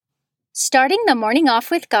Starting the morning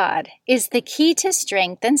off with God is the key to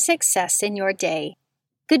strength and success in your day.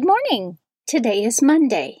 Good morning. Today is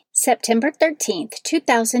Monday, September 13th,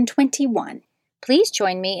 2021. Please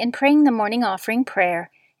join me in praying the morning offering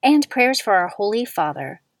prayer and prayers for our Holy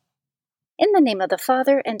Father. In the name of the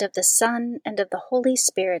Father, and of the Son, and of the Holy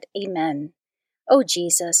Spirit, Amen. O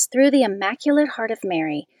Jesus, through the Immaculate Heart of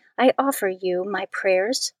Mary, I offer you my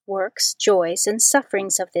prayers, works, joys, and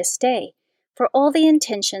sufferings of this day, for all the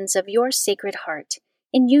intentions of your Sacred Heart,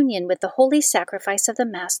 in union with the holy sacrifice of the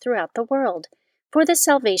Mass throughout the world, for the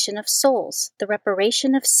salvation of souls, the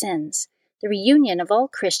reparation of sins, the reunion of all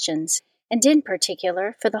Christians, and in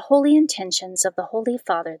particular for the holy intentions of the Holy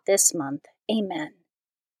Father this month. Amen.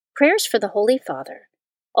 Prayers for the Holy Father.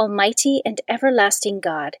 Almighty and everlasting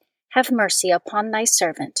God, have mercy upon thy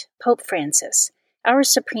servant, Pope Francis, our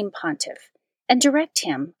Supreme Pontiff, and direct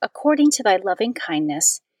him, according to thy loving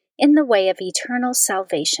kindness, in the way of eternal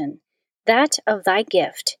salvation, that of thy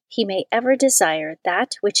gift he may ever desire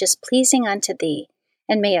that which is pleasing unto thee,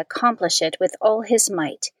 and may accomplish it with all his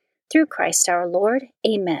might, through Christ our Lord.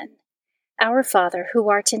 Amen. Our Father, who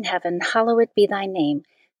art in heaven, hallowed be thy name.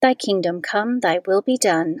 Thy kingdom come, thy will be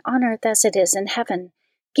done, on earth as it is in heaven.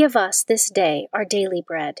 Give us this day our daily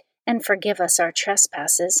bread, and forgive us our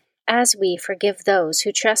trespasses, as we forgive those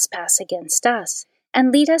who trespass against us. And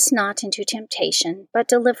lead us not into temptation, but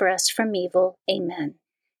deliver us from evil. Amen.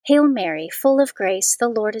 Hail Mary, full of grace, the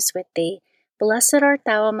Lord is with thee. Blessed art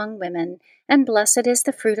thou among women, and blessed is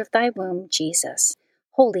the fruit of thy womb, Jesus.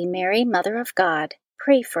 Holy Mary, Mother of God,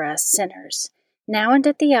 pray for us sinners, now and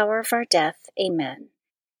at the hour of our death. Amen.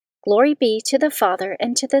 Glory be to the Father,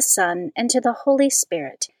 and to the Son, and to the Holy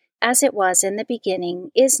Spirit, as it was in the beginning,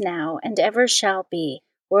 is now, and ever shall be,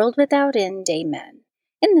 world without end. Amen.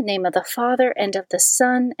 In the name of the Father, and of the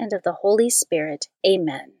Son, and of the Holy Spirit.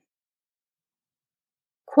 Amen.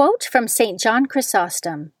 Quote from St. John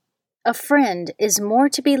Chrysostom: "A friend is more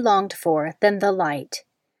to be longed for than the light.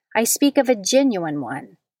 I speak of a genuine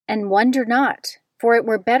one, and wonder not, for it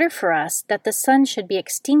were better for us that the sun should be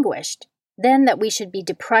extinguished than that we should be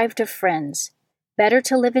deprived of friends. Better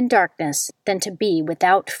to live in darkness than to be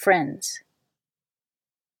without friends."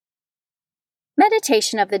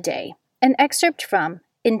 Meditation of the Day. An excerpt from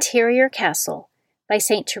Interior Castle by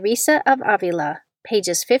St. Teresa of Avila,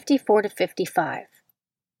 pages 54 to 55.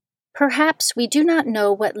 Perhaps we do not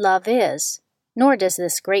know what love is, nor does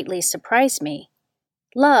this greatly surprise me.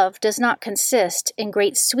 Love does not consist in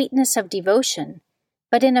great sweetness of devotion,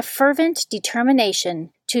 but in a fervent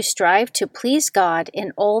determination to strive to please God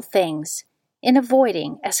in all things, in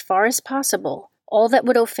avoiding, as far as possible, all that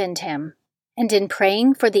would offend him, and in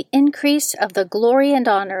praying for the increase of the glory and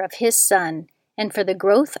honor of his Son, and for the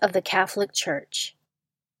growth of the Catholic Church.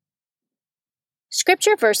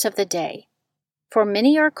 Scripture verse of the day. For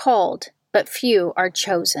many are called, but few are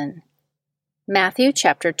chosen. Matthew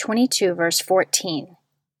chapter 22, verse 14.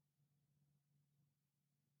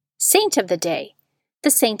 Saint of the Day.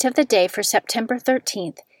 The saint of the day for September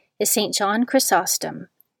 13th is St. John Chrysostom.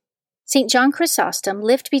 St. John Chrysostom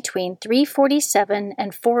lived between 347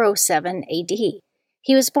 and 407 A.D.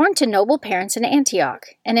 He was born to noble parents in Antioch,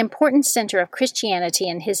 an important center of Christianity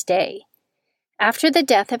in his day. After the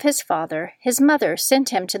death of his father, his mother sent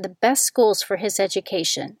him to the best schools for his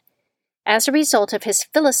education. As a result of his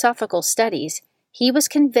philosophical studies, he was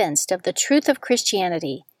convinced of the truth of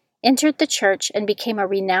Christianity, entered the church, and became a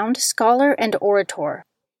renowned scholar and orator.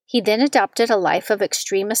 He then adopted a life of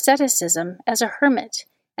extreme asceticism as a hermit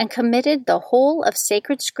and committed the whole of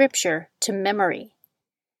sacred scripture to memory.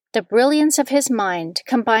 The brilliance of his mind,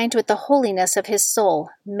 combined with the holiness of his soul,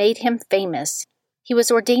 made him famous. He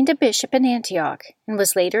was ordained a bishop in Antioch and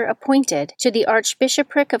was later appointed to the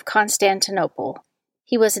Archbishopric of Constantinople.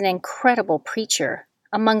 He was an incredible preacher,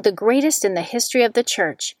 among the greatest in the history of the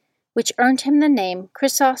Church, which earned him the name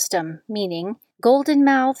Chrysostom, meaning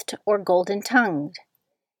golden-mouthed or golden-tongued.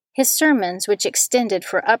 His sermons, which extended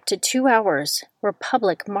for up to 2 hours, were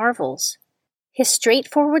public marvels. His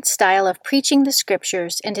straightforward style of preaching the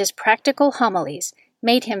Scriptures and his practical homilies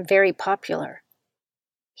made him very popular.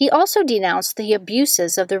 He also denounced the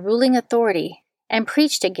abuses of the ruling authority and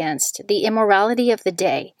preached against the immorality of the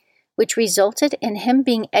day, which resulted in him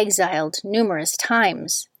being exiled numerous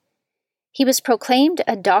times. He was proclaimed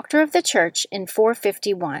a Doctor of the Church in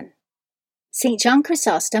 451. St. John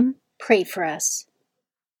Chrysostom, pray for us.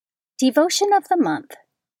 Devotion of the Month.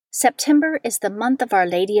 September is the month of Our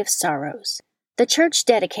Lady of Sorrows. The Church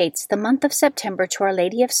dedicates the month of September to Our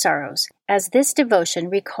Lady of Sorrows, as this devotion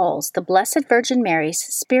recalls the Blessed Virgin Mary's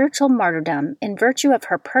spiritual martyrdom in virtue of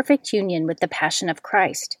her perfect union with the Passion of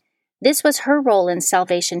Christ. This was her role in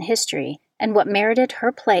salvation history, and what merited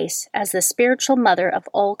her place as the spiritual mother of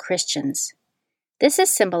all Christians. This is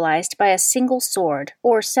symbolized by a single sword,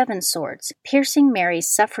 or 7 swords, piercing Mary's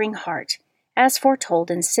suffering heart, as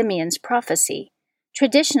foretold in Simeon's prophecy.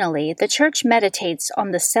 Traditionally, the Church meditates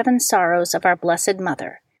on the 7 sorrows of our Blessed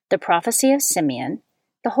Mother, the prophecy of Simeon,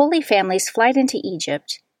 the Holy Family's flight into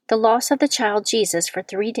Egypt, the loss of the child Jesus for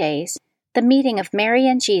 3 days, the meeting of Mary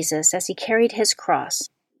and Jesus as he carried his cross,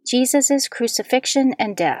 Jesus' crucifixion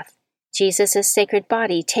and death, Jesus' sacred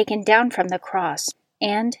body taken down from the cross,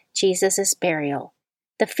 and Jesus' burial.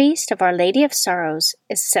 The Feast of Our Lady of Sorrows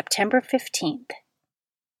is September 15th.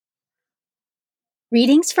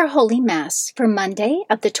 Readings for Holy Mass for Monday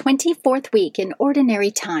of the 24th week in Ordinary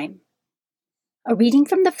Time. A reading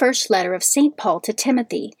from the first letter of St. Paul to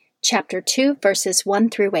Timothy, chapter 2, verses 1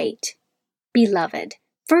 through 8. Beloved,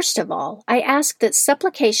 first of all, I ask that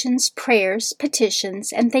supplications, prayers,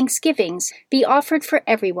 petitions, and thanksgivings be offered for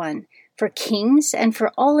everyone, for kings and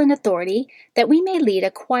for all in authority, that we may lead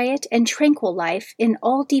a quiet and tranquil life in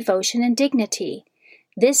all devotion and dignity.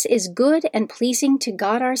 This is good and pleasing to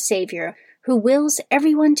God our Savior, who wills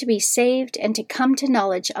everyone to be saved and to come to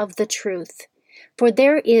knowledge of the truth. For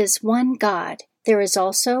there is one God, there is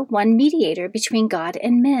also one mediator between God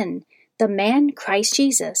and men, the man Christ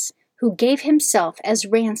Jesus, who gave himself as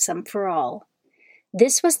ransom for all.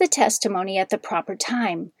 This was the testimony at the proper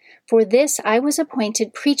time. For this I was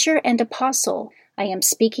appointed preacher and apostle. I am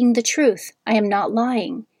speaking the truth. I am not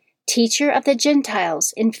lying. Teacher of the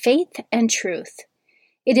Gentiles in faith and truth.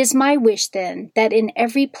 It is my wish, then, that in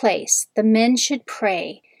every place the men should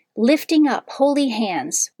pray, lifting up holy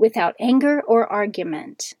hands without anger or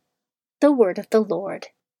argument. The word of the Lord.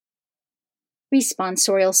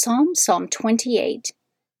 Responsorial Psalm, Psalm 28.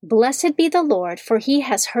 Blessed be the Lord, for he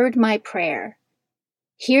has heard my prayer.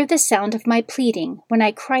 Hear the sound of my pleading when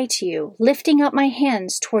I cry to you, lifting up my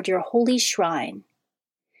hands toward your holy shrine.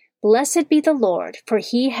 Blessed be the Lord, for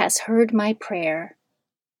he has heard my prayer.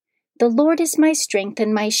 The Lord is my strength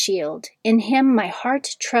and my shield. In him my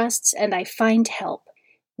heart trusts, and I find help.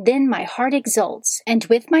 Then my heart exults, and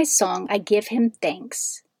with my song I give him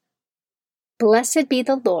thanks. Blessed be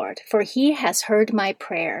the Lord, for he has heard my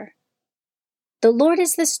prayer. The Lord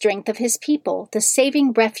is the strength of his people, the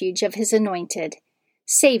saving refuge of his anointed.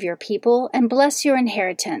 Save your people and bless your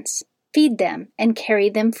inheritance. Feed them and carry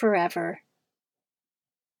them forever.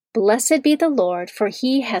 Blessed be the Lord, for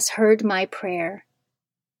he has heard my prayer.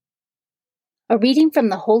 A reading from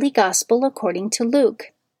the Holy Gospel according to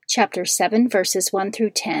Luke, chapter 7, verses 1 through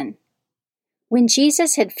 10. When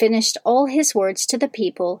Jesus had finished all his words to the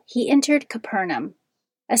people, he entered Capernaum.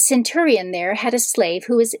 A centurion there had a slave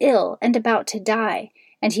who was ill and about to die,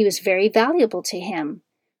 and he was very valuable to him.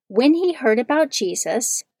 When he heard about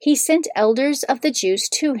Jesus, he sent elders of the Jews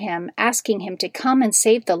to him, asking him to come and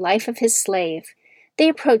save the life of his slave. They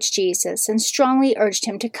approached Jesus and strongly urged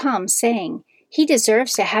him to come, saying, "He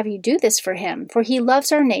deserves to have you do this for him, for he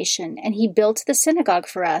loves our nation, and he built the synagogue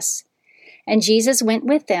for us." And Jesus went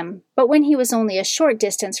with them. But when he was only a short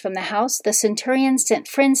distance from the house, the centurion sent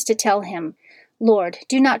friends to tell him, "Lord,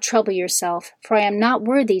 do not trouble yourself, for I am not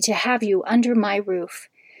worthy to have you under my roof.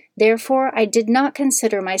 Therefore I did not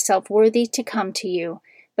consider myself worthy to come to you,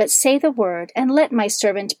 but say the word, and let my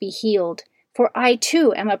servant be healed. For I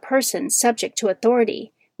too am a person subject to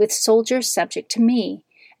authority, with soldiers subject to me.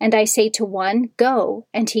 And I say to one, 'Go,'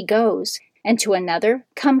 and he goes, and to another,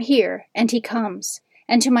 'Come here,' and he comes,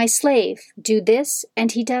 and to my slave, 'Do this,'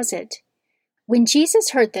 and he does it." When Jesus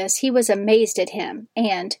heard this, he was amazed at him,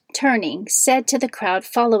 and, turning, said to the crowd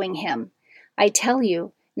following him, "I tell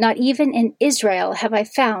you, not even in Israel have I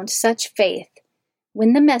found such faith."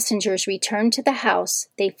 When the messengers returned to the house,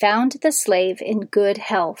 they found the slave in good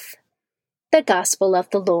health. The Gospel of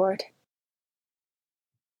the Lord.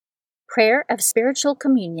 Prayer of Spiritual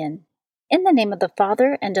Communion. In the name of the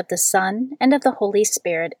Father, and of the Son, and of the Holy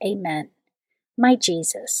Spirit. Amen. My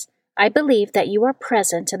Jesus, I believe that you are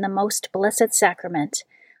present in the most blessed sacrament.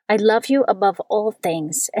 I love you above all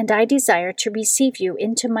things, and I desire to receive you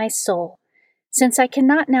into my soul. Since I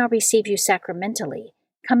cannot now receive you sacramentally,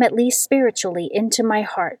 come at least spiritually into my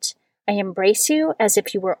heart. I embrace you as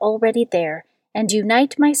if you were already there, and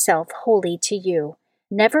unite myself wholly to you.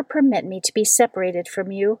 Never permit me to be separated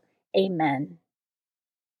from you. Amen.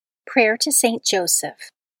 Prayer to Saint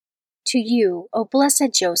Joseph. To you, O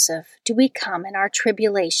blessed Joseph, do we come in our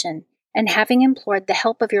tribulation, and having implored the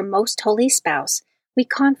help of your most holy spouse, we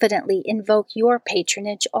confidently invoke your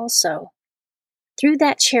patronage also. Through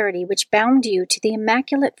that charity which bound you to the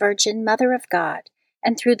Immaculate Virgin Mother of God,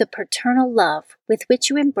 and through the paternal love with which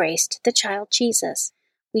you embraced the child Jesus,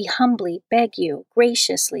 we humbly beg you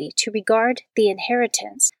graciously to regard the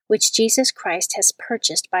inheritance which Jesus Christ has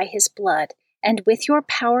purchased by his blood, and with your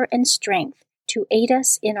power and strength to aid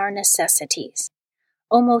us in our necessities.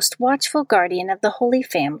 O most watchful guardian of the Holy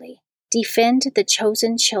Family, defend the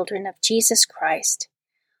chosen children of Jesus Christ.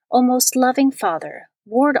 O most loving Father,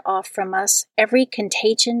 ward off from us every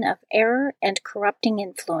contagion of error and corrupting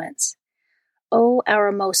influence. O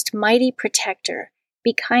our most mighty protector,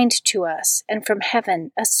 be kind to us, and from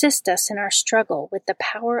heaven assist us in our struggle with the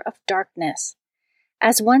power of darkness.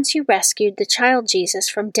 As once you rescued the child Jesus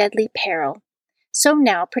from deadly peril, so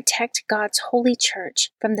now protect God's holy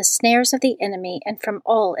church from the snares of the enemy and from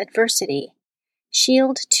all adversity.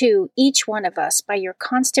 Shield, too, each one of us by your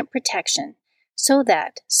constant protection, so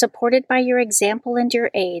that, supported by your example and your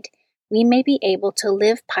aid, we may be able to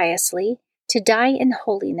live piously, to die in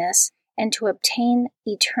holiness, and to obtain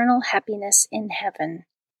eternal happiness in heaven.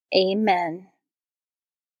 Amen.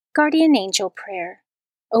 Guardian Angel Prayer.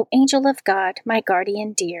 O angel of God, my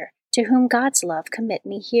guardian dear, to whom God's love commit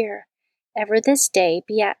me here, ever this day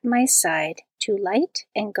be at my side, to light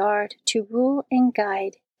and guard, to rule and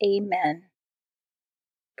guide. Amen.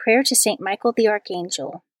 Prayer to Saint Michael the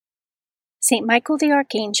Archangel. Saint Michael the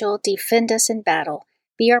Archangel, defend us in battle,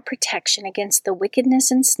 be our protection against the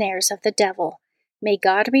wickedness and snares of the devil. May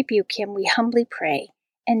God rebuke him, we humbly pray.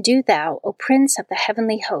 And do thou, O Prince of the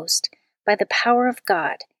heavenly host, by the power of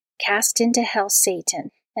God, cast into hell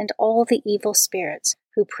Satan and all the evil spirits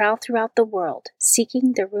who prowl throughout the world,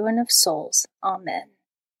 seeking the ruin of souls. Amen.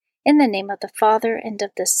 In the name of the Father, and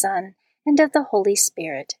of the Son, and of the Holy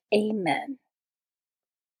Spirit. Amen.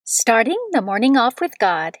 Starting the morning off with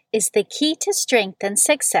God is the key to strength and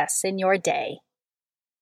success in your day.